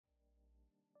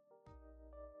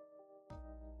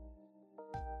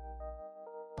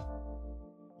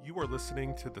You are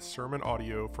listening to the sermon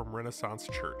audio from Renaissance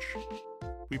Church.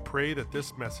 We pray that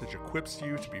this message equips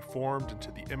you to be formed into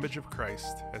the image of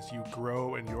Christ as you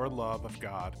grow in your love of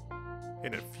God,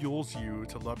 and it fuels you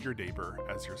to love your neighbor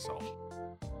as yourself.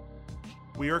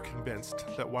 We are convinced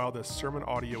that while this sermon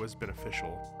audio is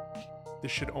beneficial, this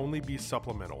should only be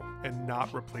supplemental and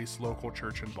not replace local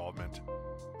church involvement,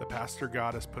 the pastor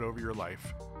God has put over your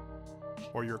life,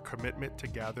 or your commitment to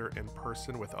gather in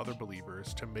person with other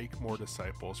believers to make more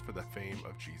disciples for the fame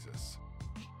of Jesus.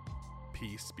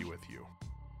 Peace be with you.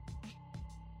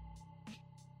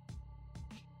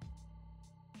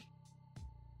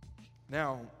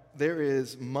 Now, there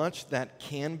is much that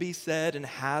can be said and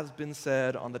has been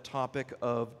said on the topic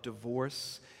of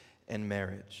divorce and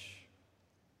marriage.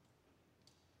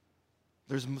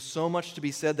 There's so much to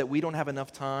be said that we don't have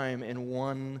enough time in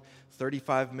one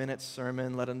 35-minute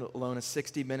sermon, let alone a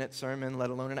 60-minute sermon, let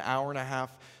alone an hour and a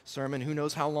half sermon. Who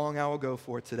knows how long I will go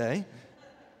for today?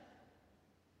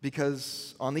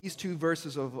 Because on these two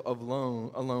verses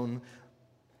alone,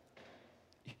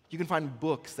 you can find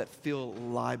books that fill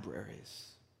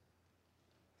libraries.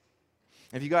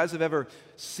 If you guys have ever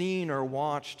seen or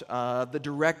watched the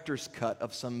director's cut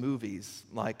of some movies,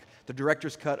 like the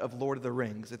director's cut of Lord of the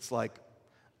Rings, it's like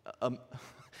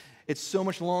it's so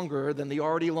much longer than the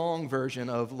already long version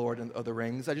of Lord of the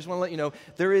Rings. I just want to let you know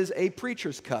there is a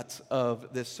preacher's cut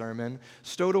of this sermon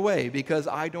stowed away because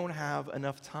I don't have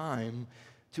enough time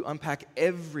to unpack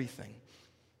everything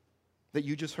that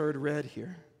you just heard read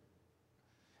here.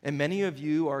 And many of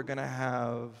you are going to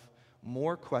have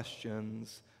more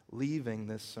questions leaving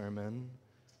this sermon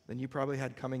than you probably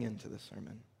had coming into this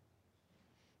sermon.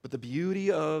 But the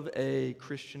beauty of a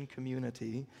Christian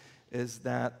community is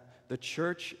that the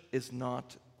church is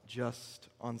not just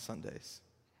on Sundays.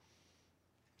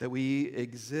 That we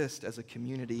exist as a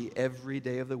community every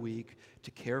day of the week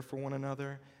to care for one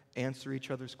another, answer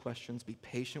each other's questions, be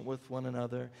patient with one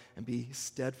another, and be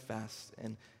steadfast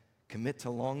and commit to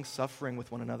long suffering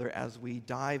with one another as we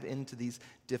dive into these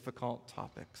difficult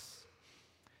topics.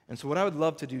 And so what I would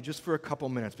love to do, just for a couple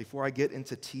minutes before I get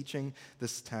into teaching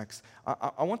this text,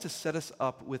 I want to set us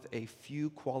up with a few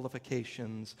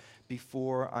qualifications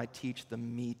before I teach the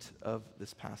meat of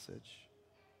this passage.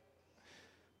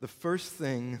 The first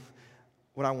thing,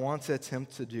 what I want to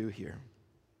attempt to do here,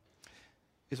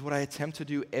 is what I attempt to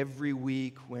do every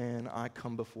week when I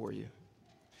come before you,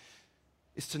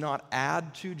 is to not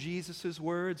add to Jesus'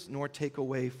 words nor take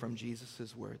away from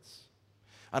Jesus' words.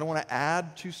 I don't want to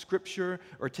add to Scripture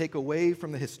or take away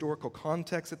from the historical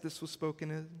context that this was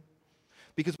spoken in,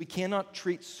 because we cannot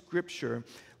treat Scripture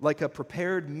like a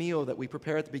prepared meal that we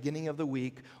prepare at the beginning of the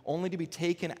week, only to be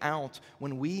taken out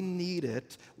when we need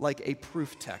it like a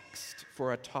proof text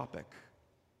for a topic.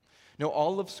 No,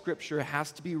 all of Scripture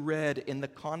has to be read in the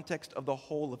context of the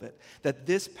whole of it, that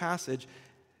this passage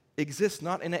exists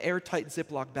not in an airtight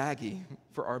Ziploc baggie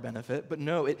for our benefit, but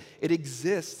no, it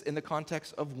exists in the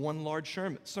context of one large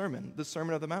sermon, the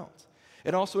Sermon of the Mount.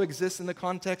 It also exists in the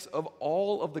context of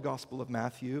all of the Gospel of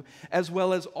Matthew, as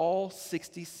well as all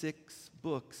 66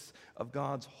 books of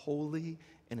God's holy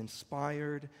and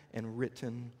inspired and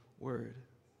written Word.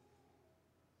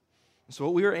 So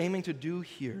what we are aiming to do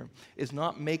here is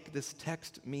not make this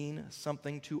text mean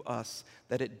something to us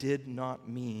that it did not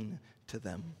mean to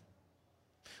them.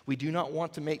 We do not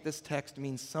want to make this text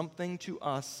mean something to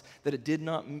us that it did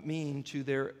not mean to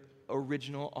their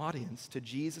original audience, to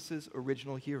Jesus'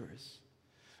 original hearers.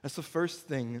 That's the first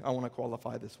thing I want to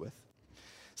qualify this with.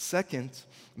 Second,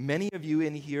 many of you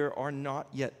in here are not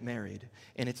yet married,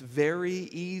 and it's very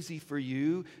easy for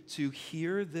you to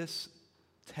hear this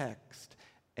text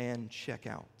and check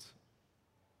out.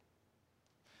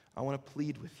 I want to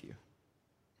plead with you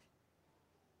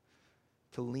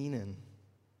to lean in,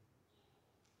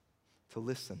 to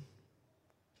listen.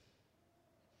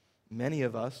 Many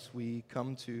of us, we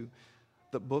come to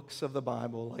the books of the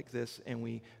Bible like this, and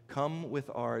we come with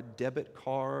our debit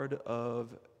card of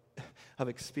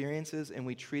experiences, and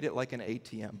we treat it like an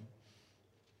ATM,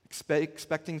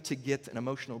 expecting to get an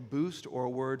emotional boost or a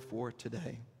word for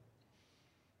today.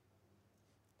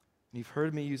 And you've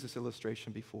heard me use this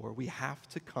illustration before. We have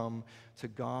to come to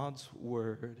God's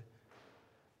Word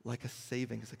like a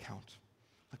savings account.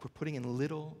 Like we're putting in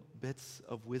little bits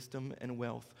of wisdom and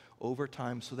wealth over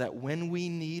time so that when we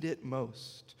need it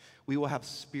most, we will have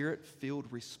Spirit-filled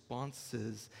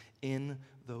responses in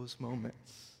those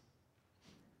moments.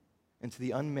 And to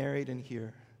the unmarried in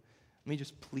here, let me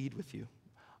just plead with you.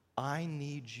 I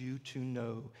need you to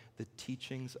know the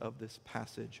teachings of this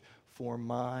passage for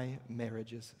my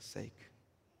marriage's sake.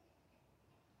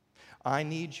 I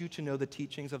need you to know the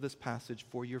teachings of this passage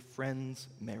for your friends'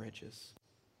 marriages.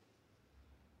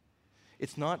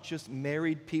 It's not just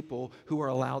married people who are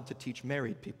allowed to teach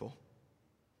married people.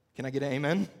 Can I get an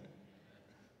amen?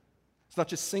 It's not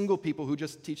just single people who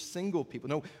just teach single people.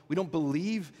 No, we don't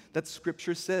believe that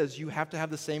Scripture says you have to have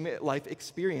the same life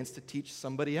experience to teach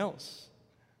somebody else.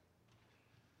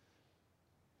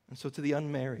 And so to the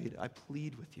unmarried, I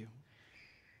plead with you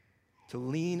to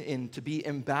lean in, to be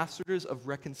ambassadors of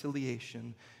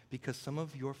reconciliation, because some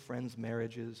of your friends'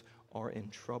 marriages are in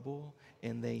trouble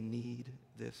and they need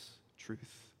this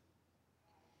truth.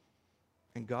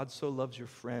 And God so loves your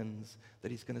friends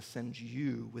that He's going to send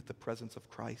you with the presence of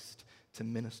Christ to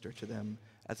minister to them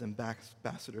as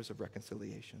ambassadors of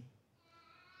reconciliation.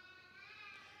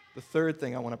 The third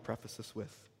thing I want to preface this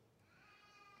with: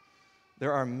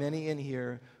 there are many in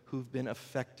here who've been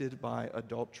affected by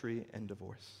adultery and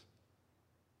divorce.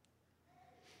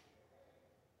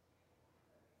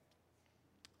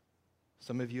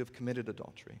 Some of you have committed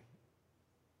adultery.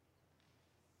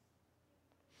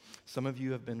 Some of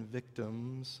you have been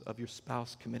victims of your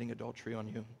spouse committing adultery on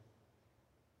you.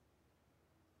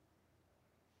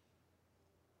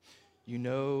 You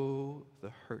know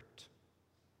the hurt.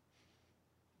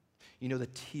 You know the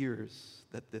tears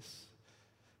that this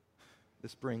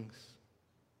brings.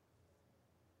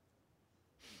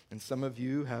 And some of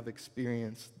you have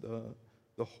experienced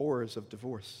the horrors of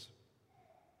divorce.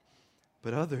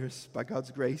 But others, by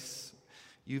God's grace,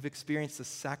 you've experienced the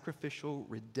sacrificial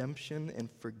redemption and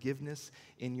forgiveness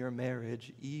in your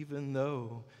marriage, even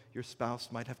though your spouse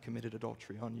might have committed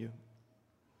adultery on you.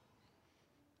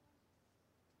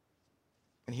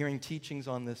 And hearing teachings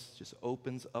on this just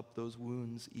opens up those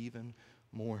wounds even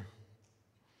more.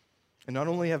 And not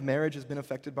only have marriages been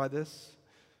affected by this,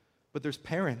 but there's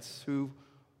parents who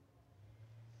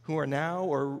are now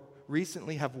or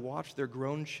recently have watched their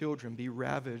grown children be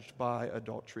ravaged by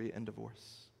adultery and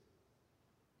divorce.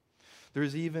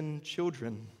 There's even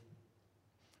children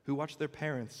who watch their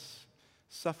parents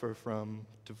suffer from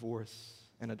divorce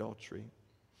and adultery.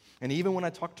 And even when I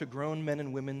talk to grown men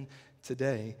and women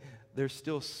today, they're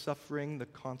still suffering the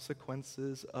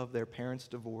consequences of their parents'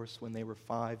 divorce when they were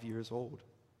 5 years old.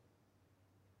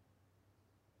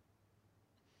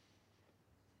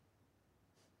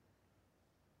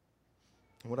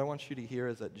 And what I want you to hear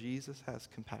is that Jesus has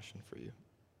compassion for you,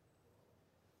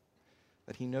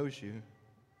 that He knows you,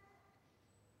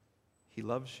 He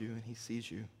loves you, and He sees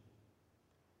you.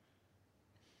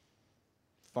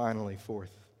 Finally,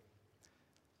 fourth,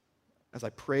 as I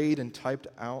prayed and typed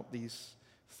out these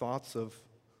thoughts of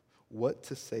what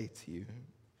to say to you,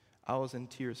 I was in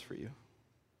tears for you.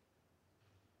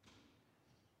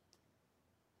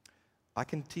 I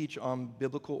can teach on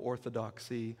biblical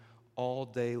orthodoxy all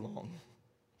day long,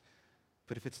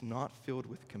 but if it's not filled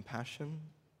with compassion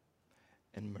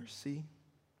and mercy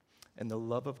and the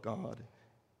love of God,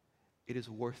 it is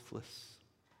worthless.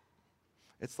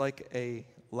 It's like a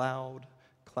loud,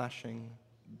 clashing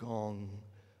gong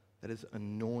that is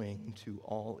annoying to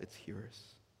all its hearers.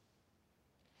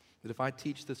 That if I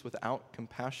teach this without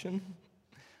compassion,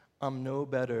 I'm no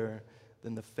better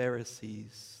than the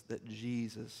Pharisees that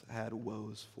Jesus had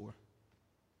woes for.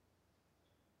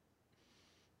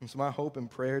 And so my hope and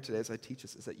prayer today as I teach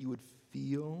this is that you would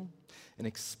feel and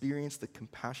experience the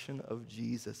compassion of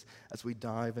Jesus as we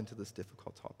dive into this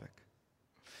difficult topic.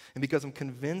 And because I'm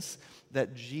convinced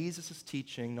that Jesus'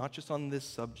 teaching, not just on this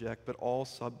subject, but all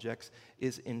subjects,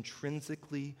 is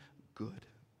intrinsically good.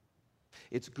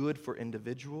 It's good for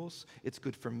individuals, it's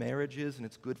good for marriages, and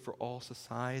it's good for all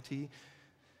society.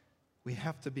 We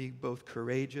have to be both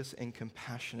courageous and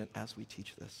compassionate as we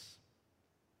teach this.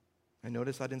 And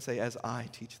notice I didn't say as I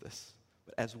teach this,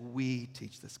 but as we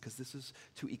teach this, because this is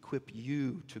to equip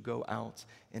you to go out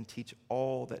and teach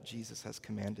all that Jesus has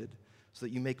commanded, so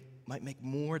that you might make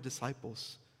more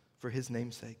disciples for His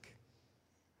name's sake.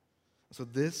 So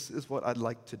this is what I'd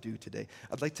like to do today.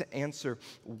 I'd like to answer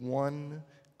one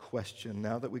question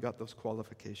now that we got those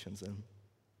qualifications in.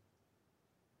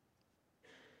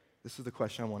 This is the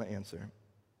question I want to answer.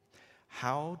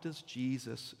 How does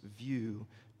Jesus view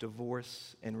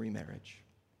divorce and remarriage?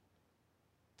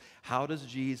 How does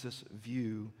Jesus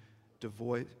view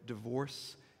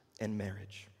divorce and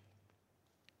marriage?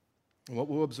 And what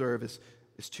we'll observe is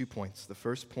 2 points. The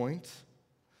first point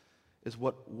is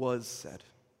what was said.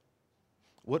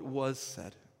 What was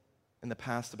said in the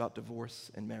past about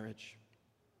divorce and marriage.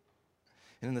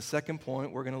 And in the second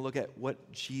point, we're going to look at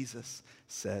what Jesus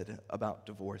said about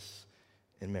divorce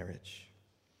and marriage.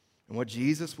 And what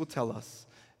Jesus will tell us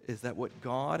is that what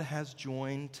God has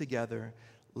joined together,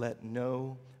 let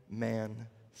no man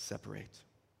separate.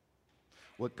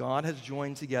 What God has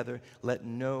joined together, let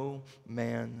no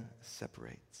man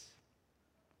separate.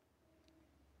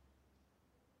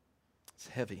 It's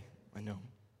heavy, I know.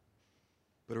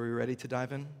 But are we ready to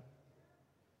dive in?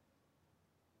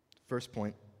 First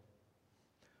point,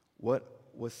 what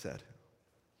was said?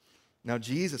 Now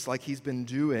Jesus, like he's been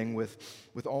doing with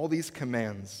all these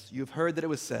commands, you've heard that it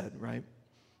was said, right?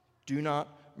 Do not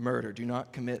murder, do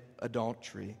not commit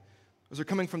adultery. Those are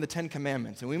coming from the 10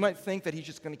 Commandments. And we might think that he's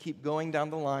just going to keep going down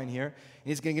the line here, and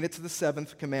he's going to get it to the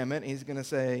 7th commandment, and he's going to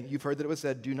say, you've heard that it was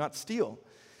said, do not steal.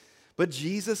 But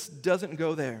Jesus doesn't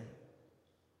go there.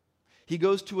 He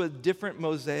goes to a different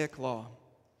Mosaic law.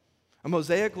 A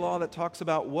Mosaic law that talks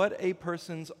about what a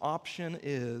person's option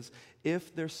is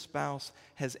if their spouse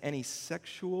has any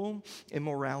sexual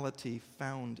immorality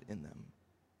found in them.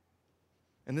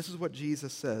 And this is what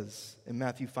Jesus says in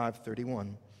Matthew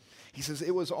 5:31. He says,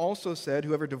 it was also said,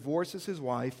 whoever divorces his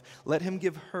wife, let him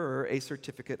give her a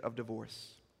certificate of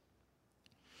divorce.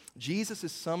 Jesus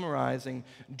is summarizing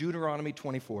Deuteronomy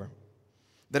 24,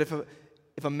 that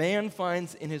if a man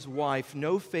finds in his wife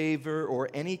no favor or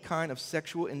any kind of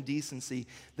sexual indecency,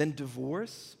 then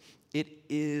divorce, it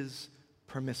is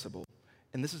permissible.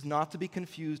 And this is not to be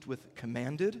confused with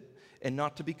commanded and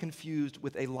not to be confused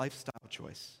with a lifestyle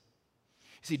choice.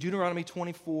 You see, Deuteronomy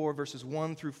 24, verses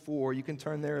 1 through 4, you can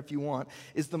turn there if you want,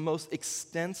 is the most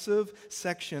extensive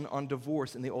section on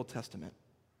divorce in the Old Testament.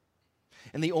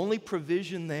 And the only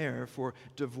provision there for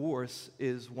divorce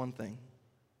is one thing: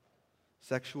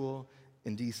 sexual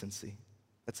indecency.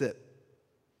 That's it.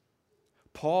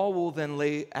 Paul will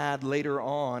then add later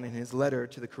on in his letter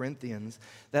to the Corinthians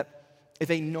that if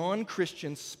a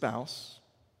non-Christian spouse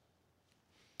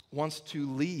wants to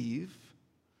leave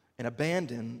and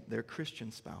abandon their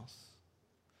Christian spouse,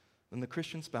 then the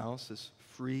Christian spouse is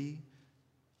free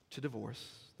to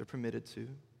divorce. They're permitted to.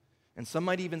 And some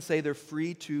might even say they're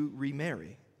free to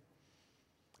remarry.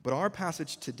 But our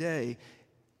passage today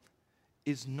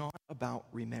is not about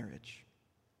remarriage.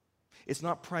 It's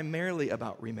not primarily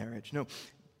about remarriage. No,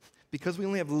 because we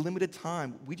only have limited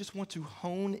time, we just want to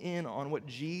hone in on what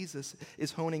Jesus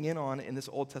is honing in on in this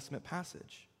Old Testament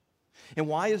passage. And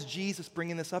why is Jesus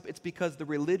bringing this up? It's because the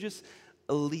religious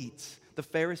elites, the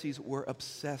Pharisees, were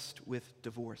obsessed with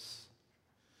divorce.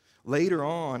 Later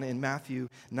on in Matthew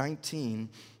 19,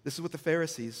 this is what the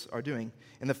Pharisees are doing.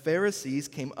 And the Pharisees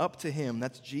came up to him,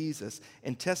 that's Jesus,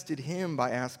 and tested him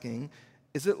by asking,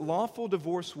 is it lawful to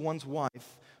divorce one's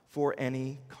wife for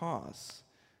any cause?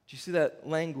 Do you see that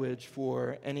language,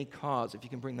 for any cause? If you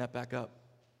can bring that back up.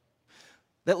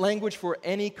 That language, for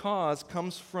any cause,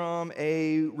 comes from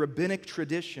a rabbinic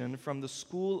tradition from the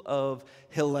school of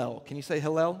Hillel. Can you say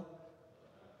Hillel?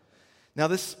 Now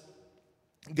this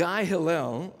guy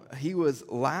Hillel, he was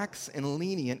lax and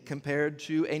lenient compared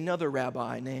to another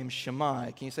rabbi named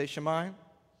Shammai. Can you say Shammai?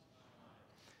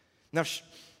 Now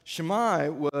Shammai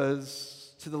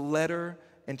was to the letter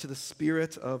and to the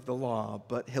spirit of the law.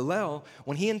 But Hillel,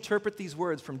 when he interprets these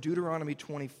words from Deuteronomy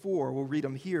 24, we'll read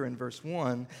them here in verse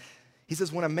 1, he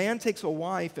says, when a man takes a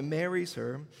wife and marries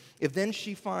her, if then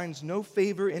she finds no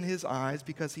favor in his eyes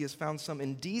because he has found some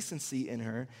indecency in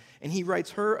her, and he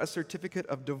writes her a certificate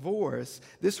of divorce,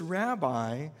 this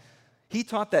rabbi, he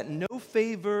taught that no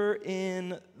favor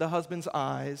in the husband's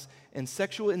eyes and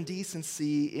sexual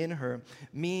indecency in her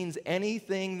means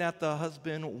anything that the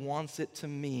husband wants it to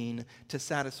mean to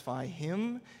satisfy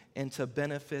him and to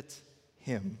benefit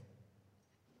him.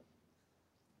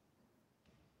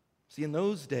 See, in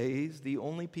those days, the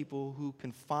only people who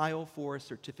can file for a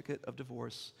certificate of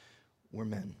divorce were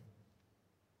men.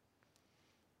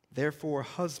 Therefore,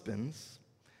 husbands,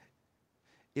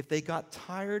 if they got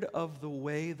tired of the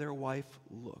way their wife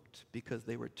looked because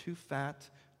they were too fat,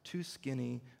 too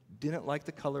skinny, didn't like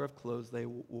the color of clothes they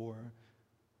wore,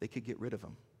 they could get rid of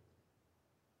them.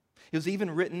 It was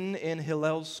even written in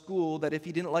Hillel's school that if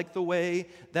he didn't like the way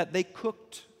that they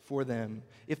cooked for them,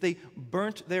 if they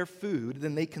burnt their food,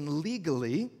 then they can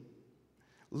legally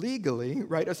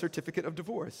write a certificate of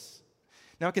divorce.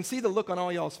 Now, I can see the look on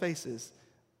all y'all's faces.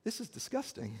 This is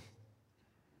disgusting.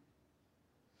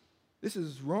 This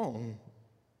is wrong.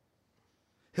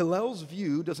 Hillel's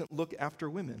view doesn't look after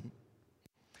women.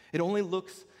 It only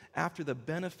looks after the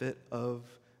benefit of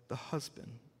the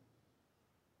husband.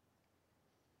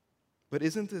 But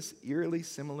isn't this eerily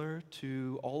similar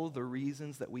to all of the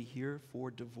reasons that we hear for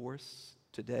divorce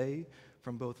today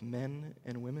from both men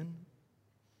and women?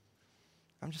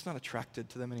 I'm just not attracted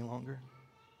to them any longer.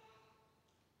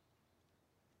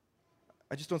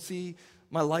 I just don't see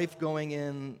my life going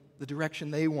in the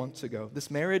direction they want to go. This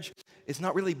marriage is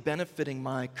not really benefiting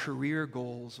my career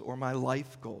goals or my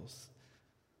life goals.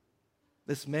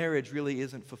 This marriage really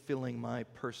isn't fulfilling my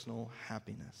personal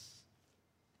happiness.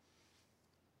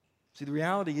 See, the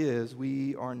reality is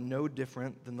we are no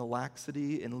different than the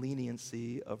laxity and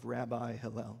leniency of Rabbi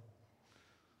Hillel.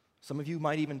 Some of you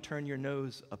might even turn your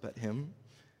nose up at him,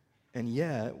 and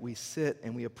yet we sit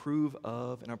and we approve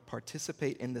of and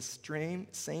participate in the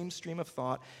same stream of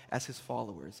thought as his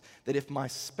followers, that if my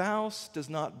spouse does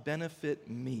not benefit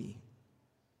me,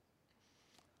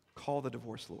 call the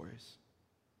divorce lawyers.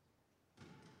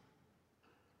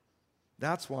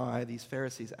 That's why these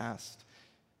Pharisees asked,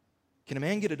 can a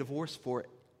man get a divorce for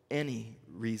any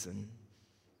reason?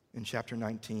 In chapter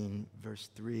 19, verse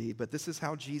 3. But this is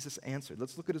how Jesus answered.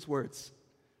 Let's look at his words.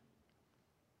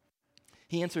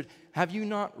 He answered, have you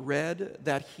not read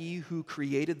that he who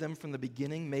created them from the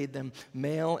beginning made them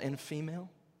male and female?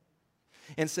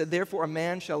 And said, therefore a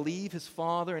man shall leave his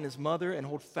father and his mother and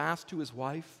hold fast to his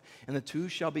wife, and the two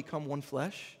shall become one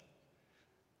flesh?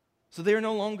 So they are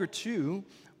no longer two,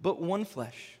 but one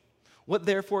flesh. What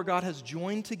therefore God has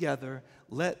joined together,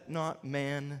 let not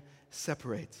man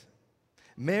separate.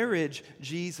 Marriage,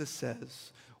 Jesus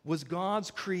says, was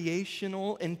God's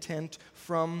creational intent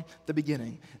from the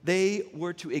beginning. They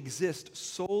were to exist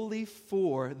solely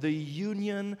for the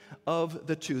union of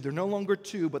the two. They're no longer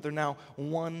two, but they're now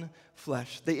one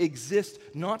flesh. They exist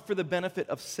not for the benefit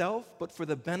of self, but for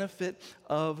the benefit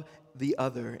of the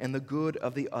other and the good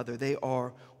of the other. They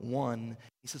are one.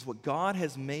 He says, what God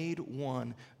has made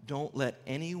one, don't let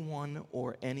anyone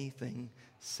or anything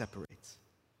separate.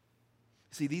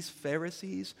 See, these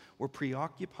Pharisees were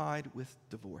preoccupied with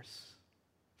divorce.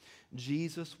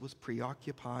 Jesus was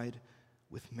preoccupied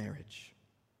with marriage,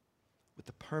 with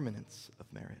the permanence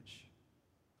of marriage.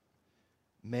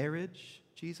 Marriage,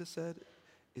 Jesus said,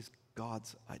 is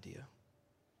God's idea.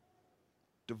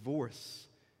 Divorce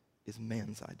is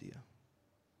man's idea.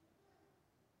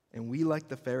 And we, like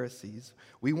the Pharisees,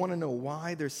 we want to know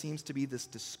why there seems to be this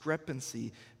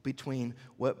discrepancy between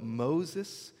what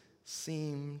Moses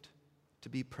seemed to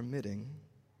be permitting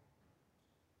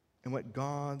and what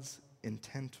God's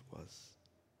intent was.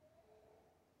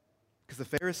 Because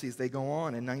the Pharisees, they go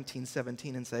on in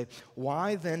 19:17 and say,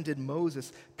 why then did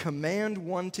Moses command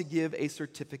one to give a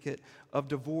certificate of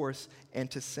divorce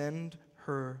and to send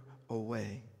her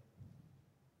away?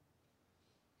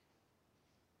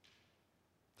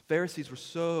 The Pharisees were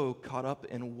so caught up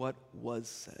in what was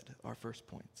said, our first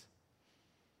point.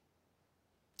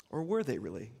 Or were they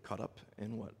really caught up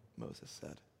in what Moses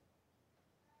said?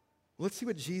 Well, let's see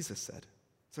what Jesus said.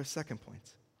 It's our second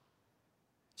point.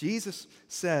 Jesus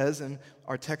says in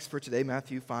our text for today,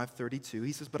 Matthew 5:32,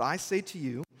 he says, but I say to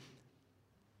you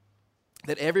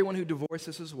that everyone who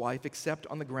divorces his wife except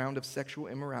on the ground of sexual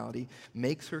immorality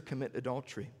makes her commit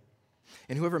adultery.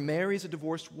 And whoever marries a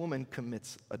divorced woman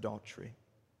commits adultery.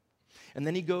 And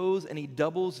then he goes and he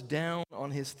doubles down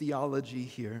on his theology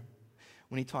here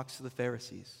when he talks to the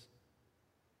Pharisees.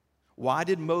 Why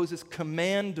did Moses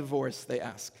command divorce, they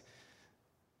ask.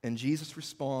 And Jesus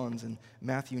responds in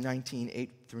Matthew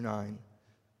 19:8-9.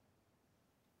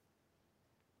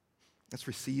 Let's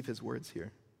receive his words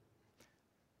here.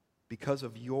 Because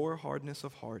of your hardness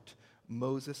of heart,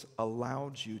 Moses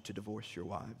allowed you to divorce your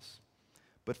wives.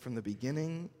 But from the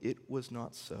beginning, it was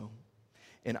not so.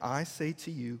 And I say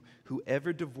to you,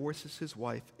 whoever divorces his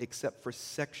wife except for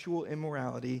sexual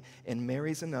immorality and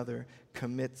marries another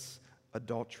commits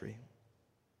adultery.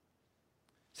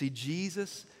 See,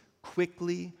 Jesus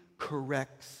quickly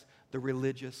corrects the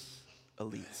religious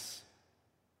elites.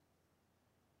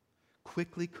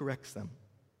 Quickly corrects them.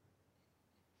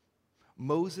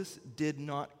 Moses did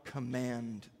not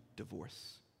command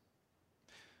divorce.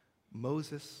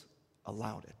 Moses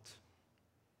allowed it.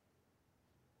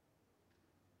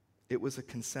 It was a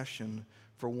concession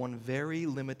for one very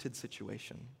limited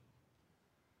situation.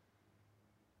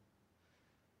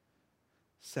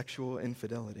 Sexual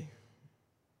infidelity.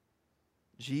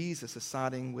 Jesus is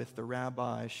siding with the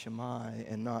Rabbi Shammai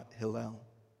and not Hillel.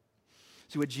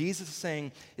 So what Jesus is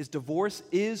saying is divorce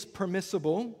is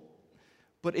permissible,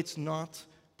 but it's not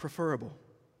preferable.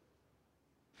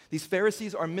 These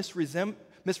Pharisees are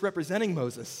misrepresenting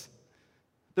Moses.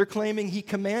 They're claiming he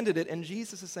commanded it, and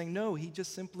Jesus is saying, no, he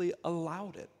just simply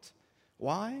allowed it.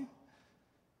 Why?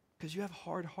 Because you have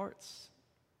hard hearts.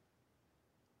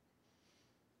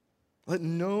 Let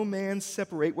no man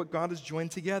separate what God has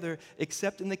joined together,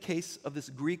 except in the case of this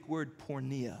Greek word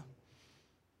porneia,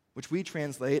 which we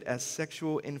translate as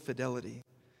sexual infidelity.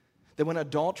 That when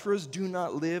adulterers do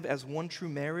not live as one true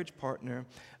marriage partner,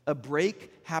 a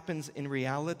break happens in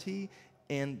reality,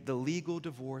 and the legal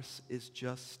divorce is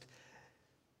just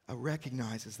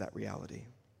recognizes that reality.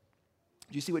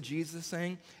 Do you see what Jesus is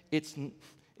saying? It's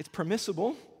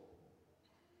permissible,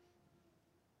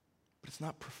 but it's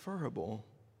not preferable.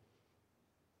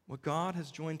 What God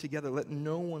has joined together, let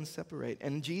no one separate.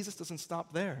 And Jesus doesn't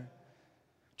stop there.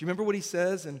 Do you remember what he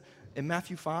says in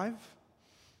Matthew 5?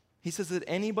 He says that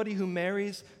anybody who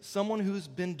marries someone who's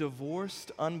been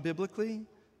divorced unbiblically,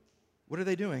 what are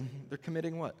they doing? They're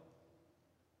committing what?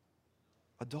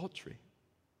 Adultery.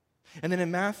 And then in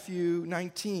Matthew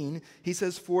 19, he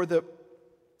says, for the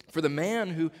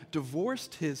man who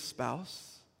divorced his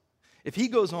spouse, if he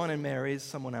goes on and marries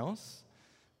someone else,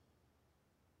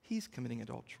 he's committing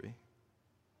adultery.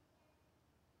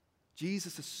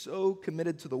 Jesus is so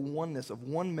committed to the oneness of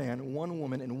one man, one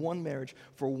woman, and one marriage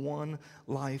for one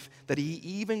life that he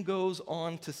even goes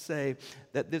on to say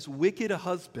that this wicked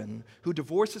husband who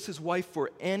divorces his wife for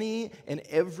any and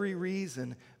every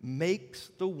reason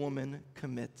makes the woman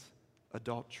commit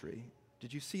adultery.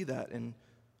 Did you see that in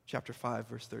chapter 5,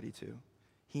 verse 32?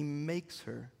 He makes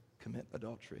her commit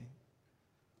adultery.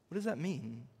 What does that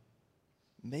mean?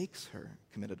 Makes her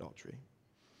commit adultery.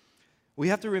 We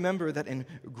have to remember that in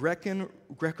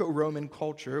Greco-Roman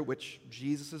culture, which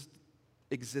Jesus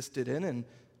existed in and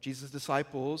Jesus'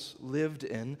 disciples lived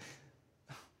in,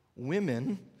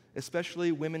 women,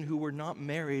 especially women who were not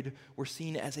married, were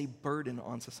seen as a burden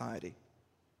on society.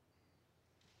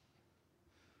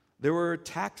 There were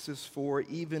taxes for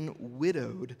even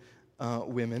widowed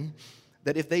women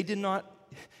that if they did not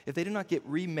get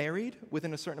remarried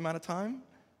within a certain amount of time,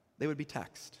 they would be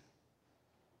taxed.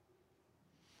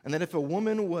 And then if a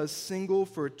woman was single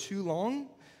for too long,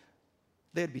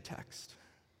 they'd be taxed.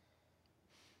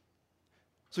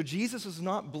 So Jesus is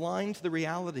not blind to the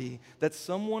reality that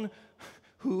someone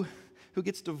who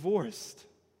gets divorced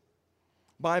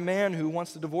by a man who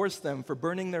wants to divorce them for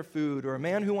burning their food, or a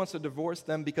man who wants to divorce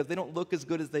them because they don't look as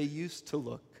good as they used to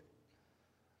look,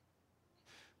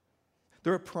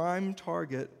 they're a prime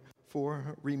target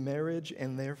for remarriage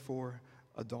and therefore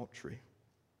adultery.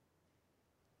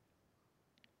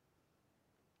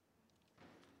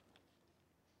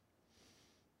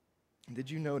 Did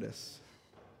you notice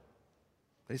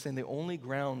that he's saying the only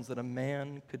grounds that a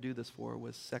man could do this for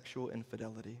was sexual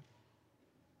infidelity?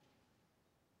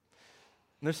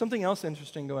 And there's something else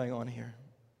interesting going on here.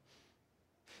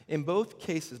 In both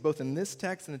cases, both in this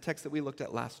text and the text that we looked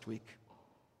at last week,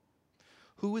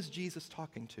 who is Jesus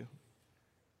talking to?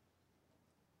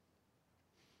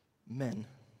 Men.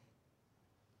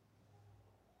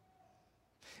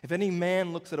 If any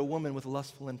man looks at a woman with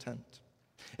lustful intent,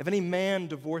 if any man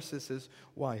divorces his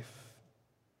wife,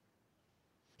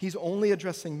 he's only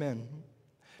addressing men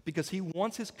because he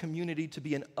wants his community to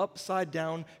be an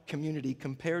upside-down community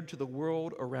compared to the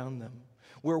world around them,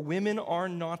 where women are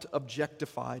not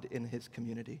objectified in his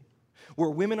community, where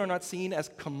women are not seen as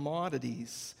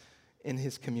commodities in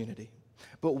his community.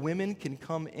 But women can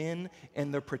come in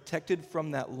and they're protected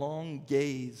from that long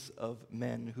gaze of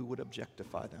men who would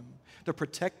objectify them. They're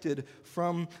protected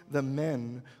from the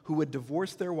men who would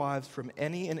divorce their wives from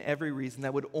any and every reason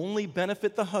that would only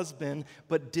benefit the husband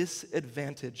but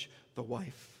disadvantage the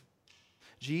wife.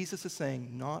 Jesus is saying,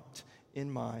 not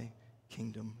in my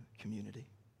kingdom community.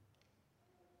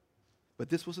 But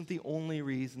this wasn't the only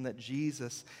reason that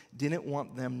Jesus didn't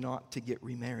want them not to get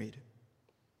remarried.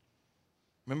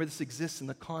 Remember, this exists in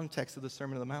the context of the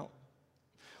Sermon on the Mount.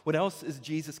 What else is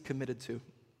Jesus committed to?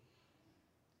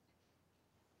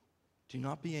 Do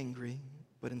not be angry,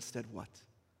 but instead what?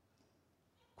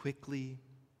 Quickly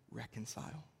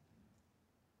reconcile.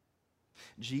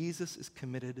 Jesus is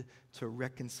committed to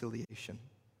reconciliation.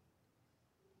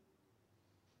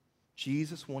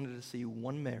 Jesus wanted to see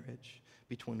one marriage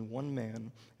between one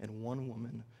man and one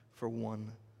woman for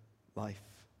one life.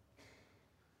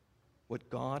 What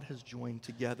God has joined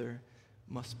together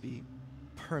must be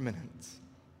permanent.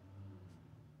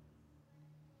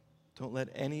 Don't let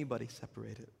anybody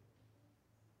separate it.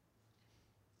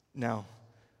 Now,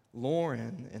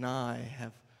 Lauren and I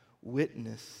have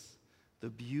witnessed the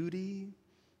beauty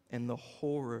and the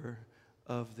horror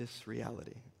of this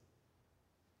reality.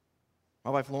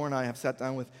 My wife Lauren and I have sat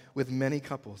down with many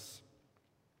couples.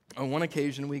 On one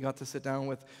occasion, we got to sit down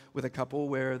with a couple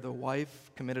where the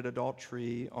wife committed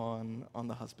adultery on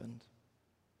the husband.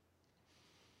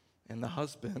 And the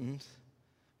husband,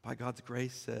 by God's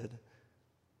grace, said,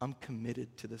 I'm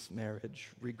committed to this marriage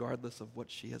regardless of what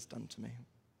she has done to me.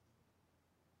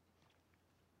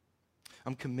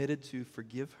 I'm committed to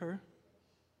forgive her.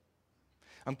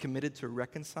 I'm committed to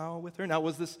reconcile with her. Now,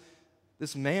 was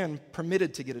this man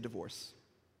permitted to get a divorce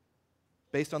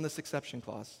based on this exception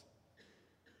clause?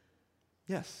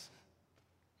 Yes.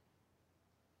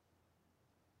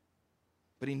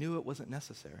 But he knew it wasn't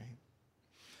necessary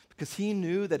Because he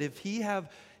knew that if he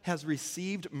has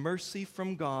received mercy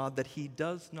from God that he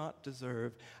does not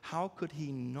deserve, how could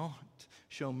he not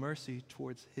show mercy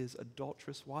towards his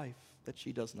adulterous wife that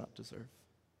she does not deserve?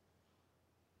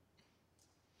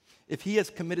 If he has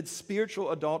committed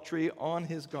spiritual adultery on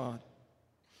his God,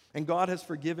 and God has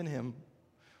forgiven him,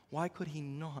 why could he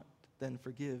not then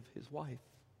forgive his wife?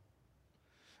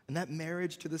 And that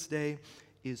marriage to this day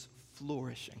is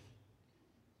flourishing.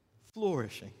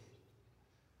 Flourishing.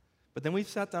 But then we've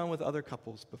sat down with other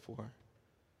couples before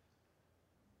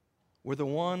where the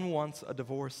one wants a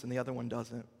divorce and the other one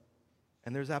doesn't.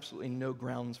 And there's absolutely no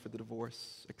grounds for the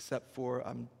divorce except for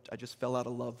I just fell out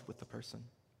of love with the person.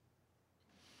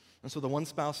 And so the one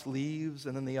spouse leaves,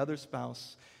 and then the other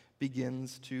spouse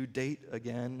begins to date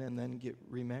again and then get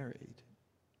remarried.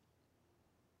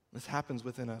 This happens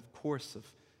within a course of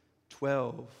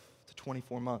 12 to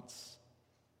 24 months.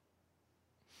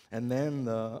 And then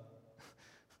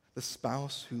the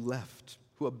spouse who left,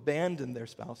 who abandoned their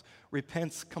spouse,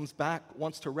 repents, comes back,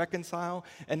 wants to reconcile,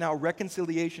 and now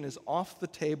reconciliation is off the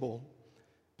table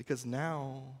because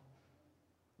now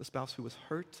the spouse who was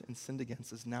hurt and sinned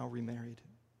against is now remarried.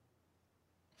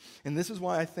 And this is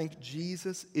why I think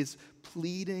Jesus is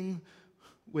pleading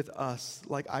with us,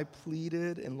 like I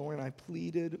pleaded, and Lauren and I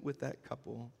pleaded with that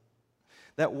couple,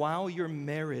 that while your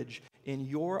marriage, in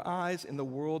your eyes, in the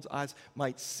world's eyes,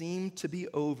 might seem to be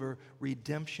over,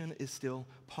 redemption is still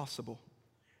possible.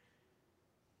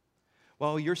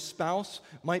 While your spouse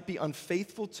might be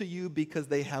unfaithful to you because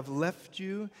they have left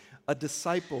you, a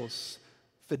disciple's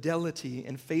fidelity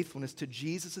and faithfulness to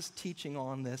Jesus' teaching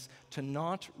on this, to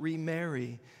not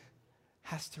remarry,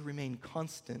 has to remain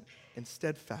constant and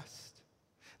steadfast.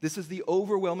 This is the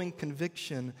overwhelming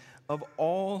conviction of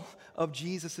all of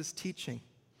Jesus' teaching.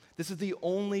 This is the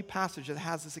only passage that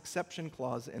has this exception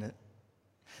clause in it.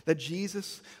 That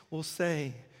Jesus will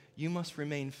say, you must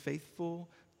remain faithful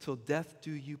till death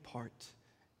do you part,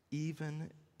 even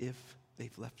if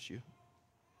they've left you.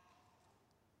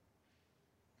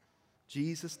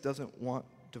 Jesus doesn't want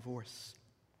divorce.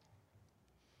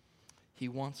 He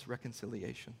wants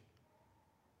reconciliation.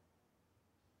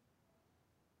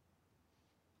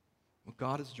 What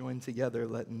God has joined together,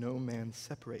 let no man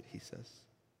separate, he says.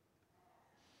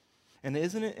 And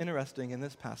isn't it interesting in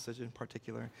this passage in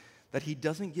particular that he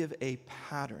doesn't give a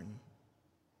pattern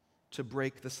to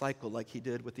break the cycle like he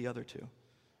did with the other two?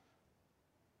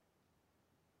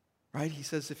 Right? He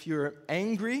says, if you're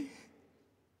angry,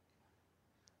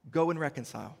 go and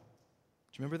reconcile.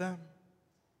 Do you remember that?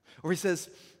 Or he says,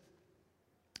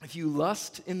 if you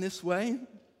lust in this way,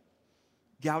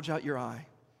 gouge out your eye,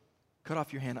 cut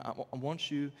off your hand. I want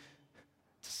you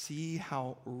to see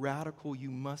how radical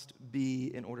you must be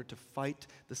in order to fight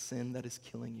the sin that is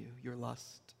killing you, your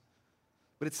lust.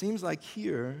 But it seems like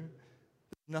here,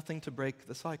 there's nothing to break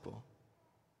the cycle.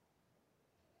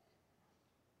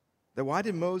 Then why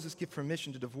did Moses give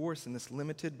permission to divorce in this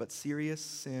limited but serious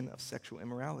sin of sexual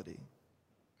immorality?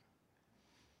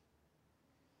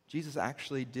 Jesus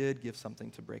actually did give something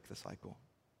to break the cycle.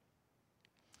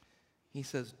 He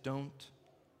says, don't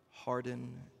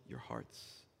harden your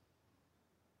hearts.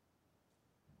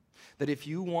 That if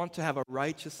you want to have a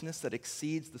righteousness that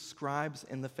exceeds the scribes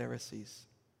and the Pharisees,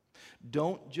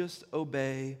 don't just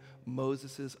obey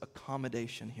Moses'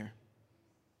 accommodation here.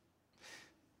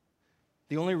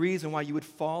 The only reason why you would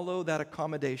follow that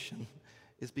accommodation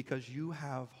is because you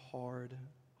have hard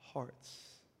hearts.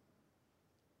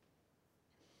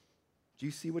 Do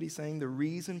you see what he's saying? The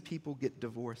reason people get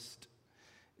divorced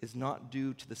is not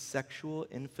due to the sexual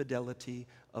infidelity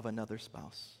of another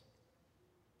spouse.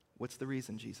 What's the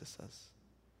reason, Jesus says?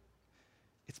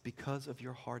 It's because of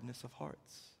your hardness of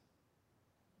hearts.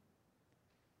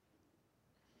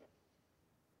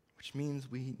 Which means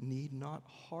we need not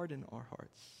harden our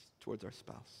hearts towards our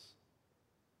spouse.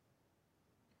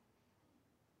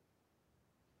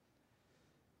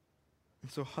 And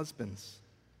so, husbands,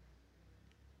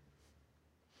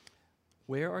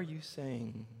 where are you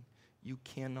saying you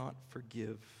cannot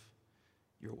forgive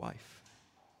your wife?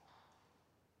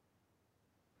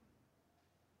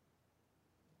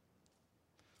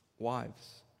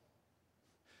 Wives,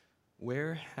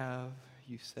 where have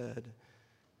you said,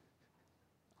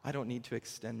 I don't need to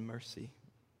extend mercy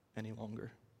any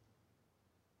longer?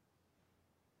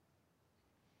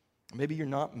 Maybe you're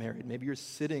not married. Maybe you're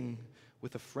sitting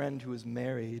with a friend who is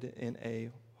married in a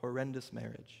horrendous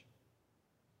marriage.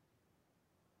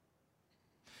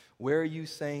 Where are you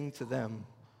saying to them,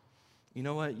 you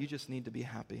know what, you just need to be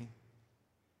happy.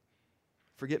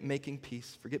 Forget making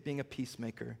peace. Forget being a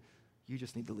peacemaker. You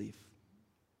just need to leave.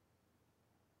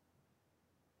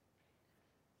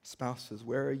 Spouses,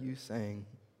 where are you saying,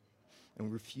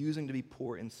 and refusing to be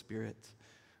poor in spirit,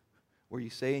 where you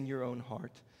say in your own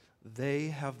heart, they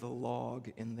have the log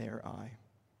in their eye,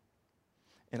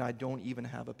 and I don't even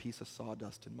have a piece of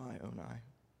sawdust in my own eye.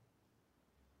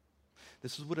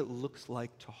 This is what it looks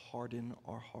like to harden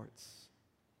our hearts,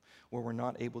 where we're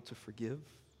not able to forgive,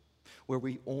 where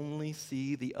we only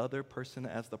see the other person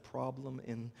as the problem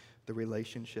in the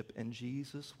relationship. And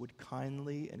Jesus would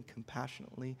kindly and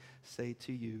compassionately say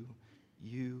to you,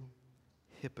 you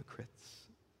hypocrites,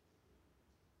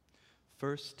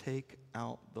 first take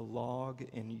out the log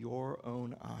in your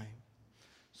own eye,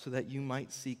 so that you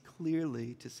might see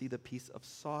clearly to see the piece of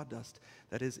sawdust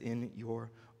that is in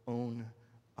your own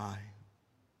eye.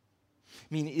 I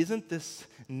mean, isn't this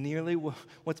nearly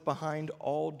what's behind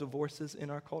all divorces in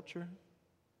our culture?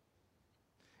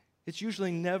 It's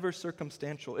usually never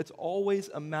circumstantial. It's always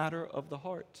a matter of the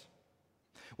heart,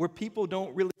 where people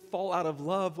don't really fall out of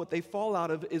love. What they fall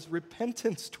out of is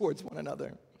repentance towards one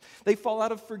another. They fall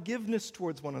out of forgiveness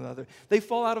towards one another. They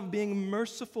fall out of being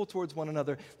merciful towards one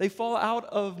another. They fall out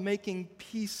of making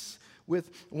peace with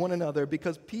one another,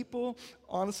 because people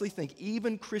honestly think,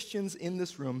 even Christians in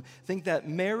this room, think that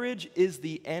marriage is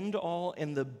the end-all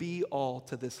and the be-all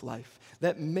to this life.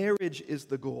 That marriage is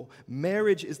the goal.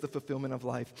 Marriage is the fulfillment of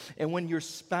life. And when your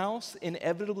spouse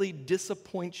inevitably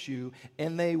disappoints you,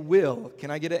 and they will,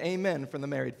 can I get an amen from the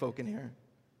married folk in here?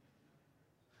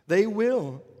 They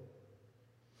will.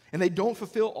 And they don't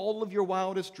fulfill all of your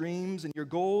wildest dreams and your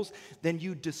goals, then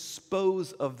you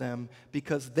dispose of them,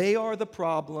 because they are the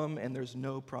problem and there's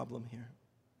no problem here.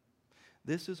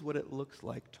 This is what it looks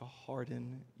like to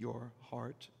harden your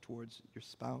heart towards your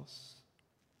spouse.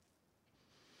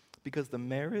 Because the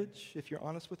marriage, if you're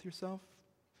honest with yourself,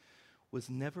 was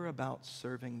never about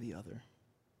serving the other.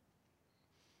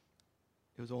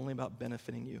 It was only about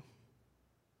benefiting you.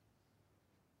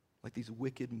 Like these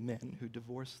wicked men who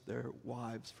divorce their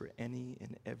wives for any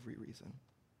and every reason.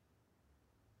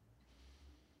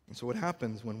 And so what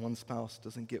happens when one spouse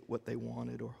doesn't get what they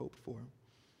wanted or hoped for?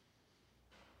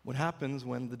 What happens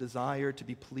when the desire to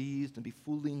be pleased and be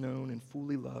fully known and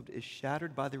fully loved is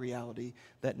shattered by the reality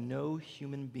that no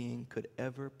human being could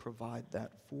ever provide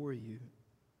that for you?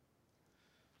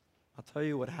 I'll tell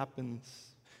you what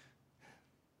happens.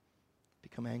 You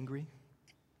become angry.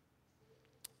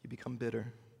 You become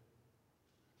bitter.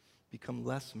 Become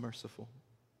less merciful.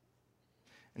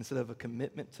 Instead of a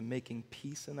commitment to making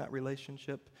peace in that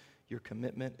relationship, your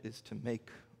commitment is to make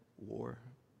war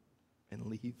and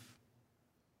leave.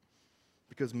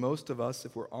 Because most of us,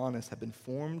 if we're honest, have been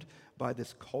formed by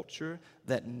this culture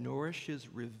that nourishes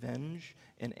revenge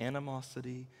and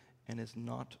animosity and is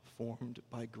not formed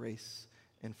by grace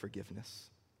and forgiveness.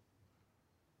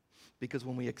 Because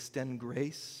when we extend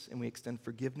grace and we extend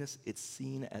forgiveness, it's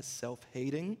seen as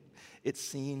self-hating, it's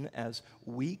seen as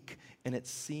weak, and it's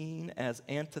seen as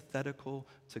antithetical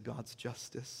to God's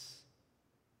justice.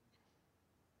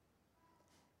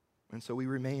 And so we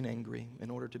remain angry in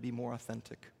order to be more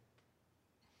authentic.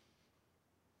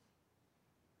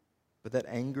 But that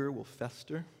anger will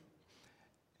fester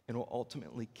and will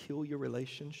ultimately kill your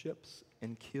relationships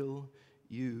and kill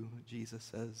you, Jesus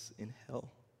says, in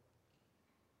hell.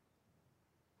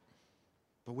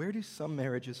 But where do some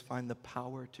marriages find the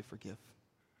power to forgive?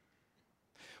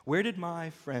 Where did my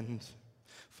friend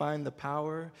find the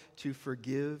power to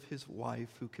forgive his wife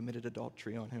who committed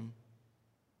adultery on him?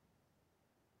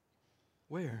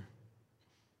 Where?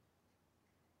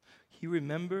 He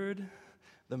remembered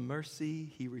the mercy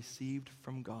he received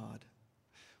from God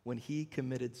when he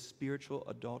committed spiritual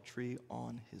adultery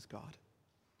on his God.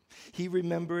 He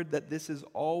remembered that this has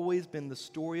always been the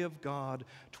story of God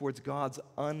towards God's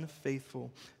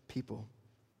unfaithful people.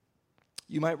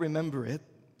 You might remember it,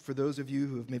 for those of you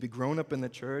who have maybe grown up in the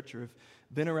church or have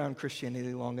been around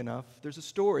Christianity long enough. There's a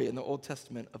story in the Old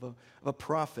Testament of a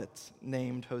prophet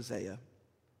named Hosea.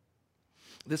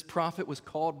 This prophet was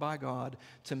called by God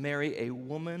to marry a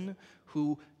woman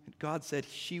who God said,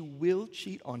 she will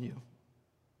cheat on you.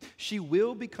 She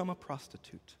will become a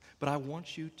prostitute, but I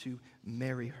want you to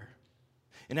marry her.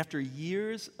 And after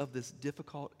years of this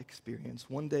difficult experience,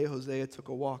 one day Hosea took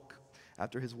a walk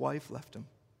after his wife left him.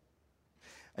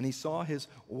 And he saw his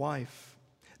wife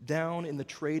down in the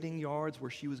trading yards where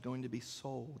she was going to be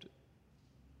sold.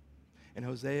 And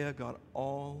Hosea got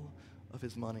all of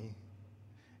his money,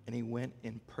 and he went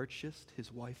and purchased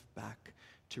his wife back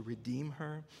to redeem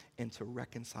her and to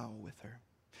reconcile with her.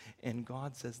 And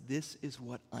God says, this is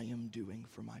what I am doing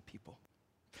for my people.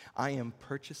 I am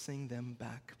purchasing them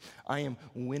back. I am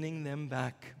winning them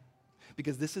back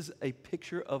because this is a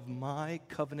picture of my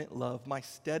covenant love, my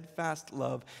steadfast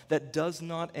love that does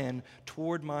not end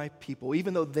toward my people.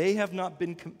 Even though they have not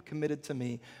been committed to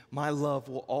me, my love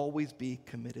will always be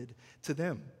committed to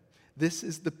them. This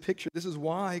is the picture. This is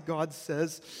why God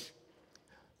says,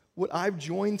 what I've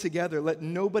joined together, let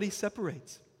nobody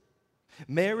separate.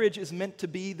 Marriage is meant to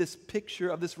be this picture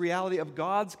of this reality of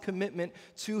God's commitment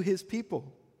to his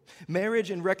people.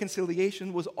 Marriage and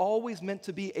reconciliation was always meant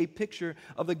to be a picture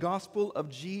of the gospel of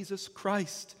Jesus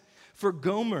Christ. For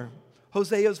Gomer,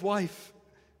 Hosea's wife,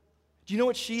 do you know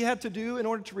what she had to do in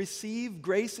order to receive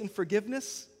grace and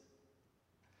forgiveness?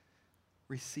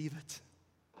 Receive it.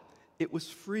 It was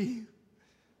free,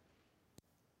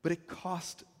 but it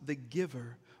cost the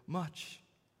giver much.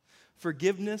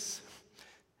 Forgiveness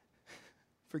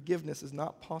is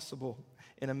not possible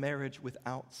in a marriage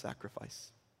without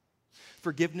sacrifice.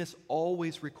 Forgiveness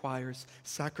always requires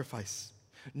sacrifice.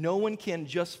 No one can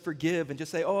just forgive and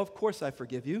just say, oh, of course I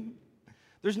forgive you.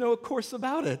 There's no of course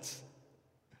about it.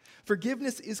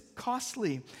 Forgiveness is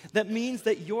costly. That means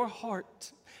that your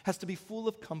heart has to be full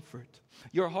of comfort.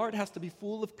 Your heart has to be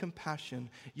full of compassion.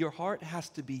 Your heart has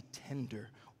to be tender.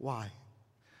 Why?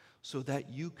 So that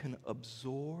you can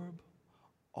absorb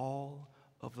all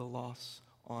of the loss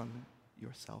on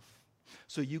yourself.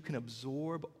 So you can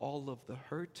absorb all of the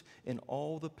hurt and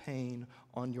all the pain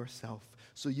on yourself.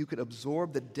 So you could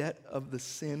absorb the debt of the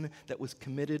sin that was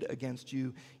committed against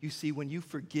you. You see, when you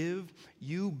forgive,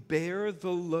 you bear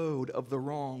the load of the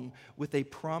wrong with a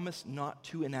promise not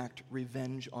to enact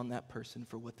revenge on that person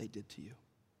for what they did to you.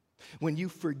 When you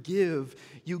forgive,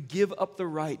 you give up the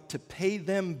right to pay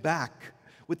them back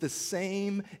with the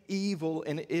same evil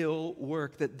and ill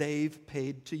work that they've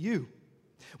paid to you.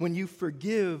 When you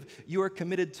forgive, you are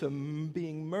committed to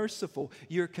being merciful.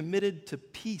 You're committed to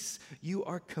peace. You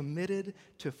are committed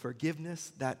to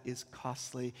forgiveness that is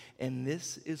costly. And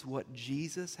this is what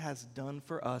Jesus has done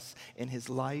for us in his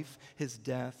life, his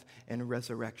death, and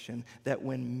resurrection. That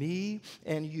when me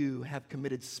and you have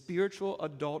committed spiritual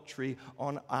adultery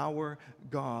on our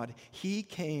God, he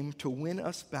came to win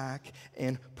us back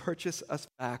and purchase us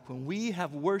back. When we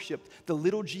have worshiped the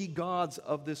little g gods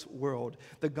of this world,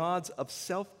 the gods of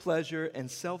self-pleasure and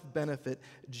self-benefit,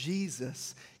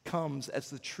 Jesus comes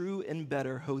as the true and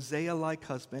better Hosea-like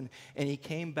husband, and he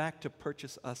came back to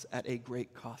purchase us at a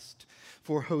great cost.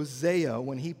 For Hosea,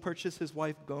 when he purchased his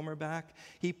wife Gomer back,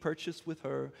 he purchased with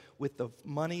her with the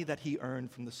money that he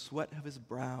earned from the sweat of his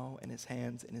brow and his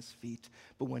hands and his feet.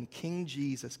 But when King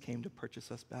Jesus came to purchase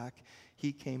us back,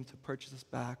 he came to purchase us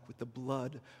back with the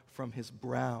blood from his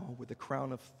brow, where the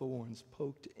crown of thorns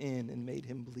poked in and made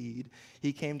him bleed.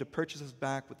 He came to purchase us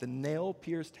back with the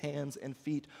nail-pierced hands and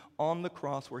feet on the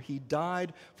cross, where he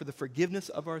died for the forgiveness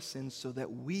of our sins so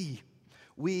that we,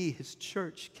 his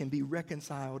church, can be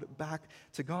reconciled back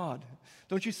to God.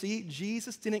 Don't you see?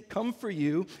 Jesus didn't come for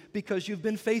you because you've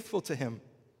been faithful to him.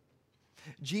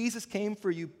 Jesus came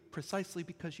for you precisely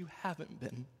because you haven't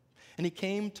been. And he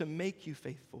came to make you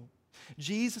faithful.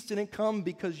 Jesus didn't come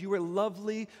because you were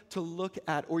lovely to look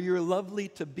at or you're lovely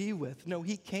to be with. No,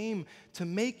 he came to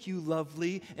make you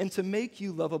lovely and to make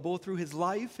you lovable through his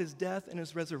life, his death, and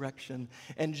his resurrection.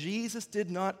 And Jesus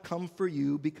did not come for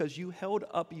you because you held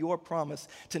up your promise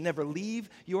to never leave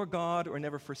your God or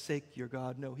never forsake your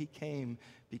God. No, he came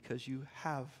because you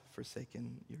have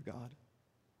forsaken your God.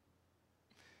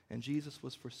 And Jesus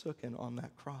was forsaken on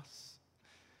that cross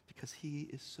because he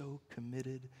is so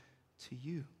committed to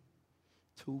you,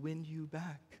 to win you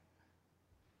back.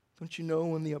 Don't you know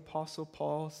when the Apostle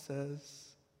Paul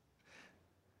says,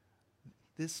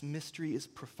 this mystery is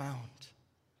profound,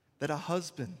 that a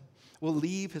husband will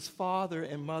leave his father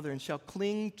and mother and shall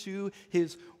cling to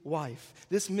his wife.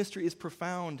 This mystery is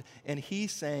profound, and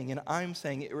he's saying, and I'm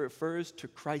saying, it refers to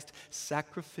Christ's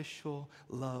sacrificial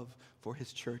love for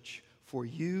his church, for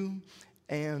you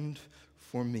and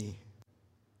for me.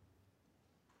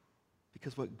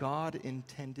 Because what God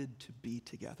intended to be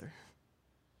together,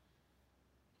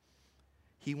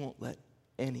 he won't let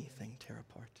anything tear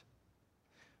apart.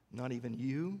 Not even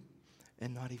you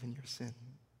and not even your sin.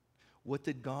 What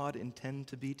did God intend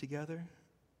to be together?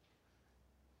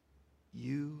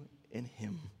 You and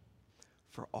him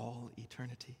for all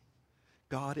eternity.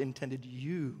 God intended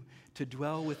you to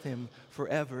dwell with him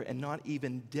forever, and not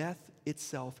even death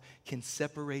itself can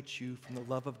separate you from the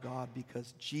love of God,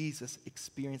 because Jesus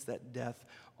experienced that death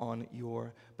on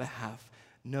your behalf.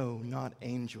 No, not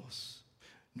angels.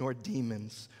 nor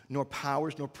demons, nor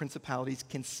powers, nor principalities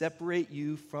can separate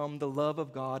you from the love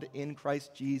of God in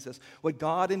Christ Jesus. What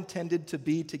God intended to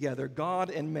be together, God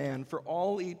and man, for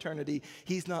all eternity,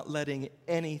 he's not letting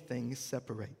anything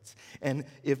separate. And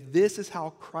if this is how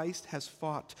Christ has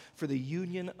fought for the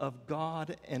union of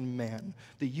God and man,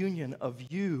 the union of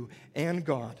you and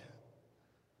God,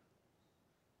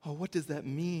 oh, what does that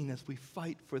mean as we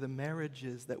fight for the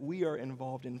marriages that we are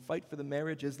involved in, fight for the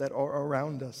marriages that are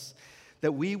around us?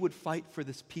 That we would fight for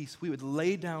this peace. We would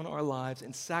lay down our lives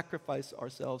and sacrifice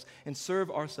ourselves and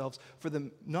serve ourselves for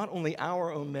not only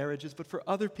our own marriages, but for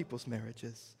other people's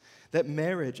marriages. That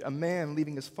marriage, a man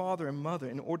leaving his father and mother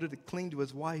in order to cling to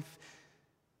his wife,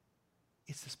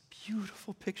 it's this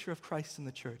beautiful picture of Christ in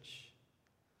the church.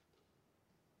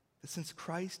 That since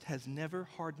Christ has never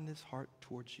hardened his heart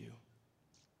towards you,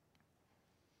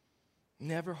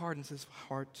 never hardens his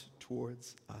heart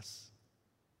towards us.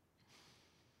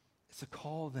 It's a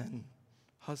call then,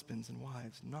 husbands and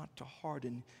wives, not to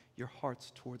harden your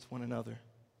hearts towards one another.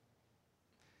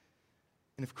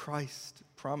 And if Christ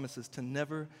promises to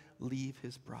never leave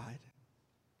his bride,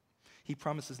 he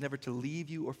promises never to leave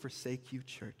you or forsake you,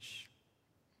 church,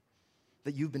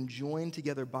 that you've been joined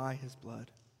together by his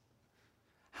blood,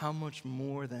 how much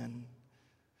more then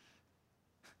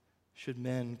should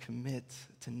men commit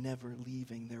to never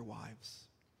leaving their wives?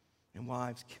 And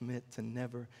wives commit to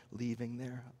never leaving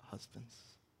their husbands.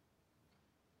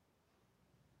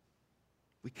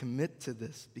 We commit to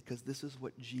this because this is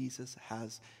what Jesus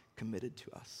has committed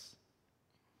to us.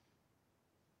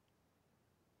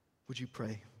 Would you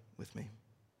pray with me?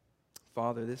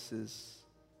 Father, this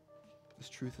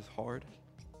truth is hard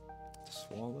to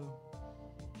swallow.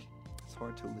 It's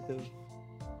hard to live.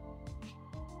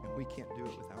 And we can't do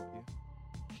it without you.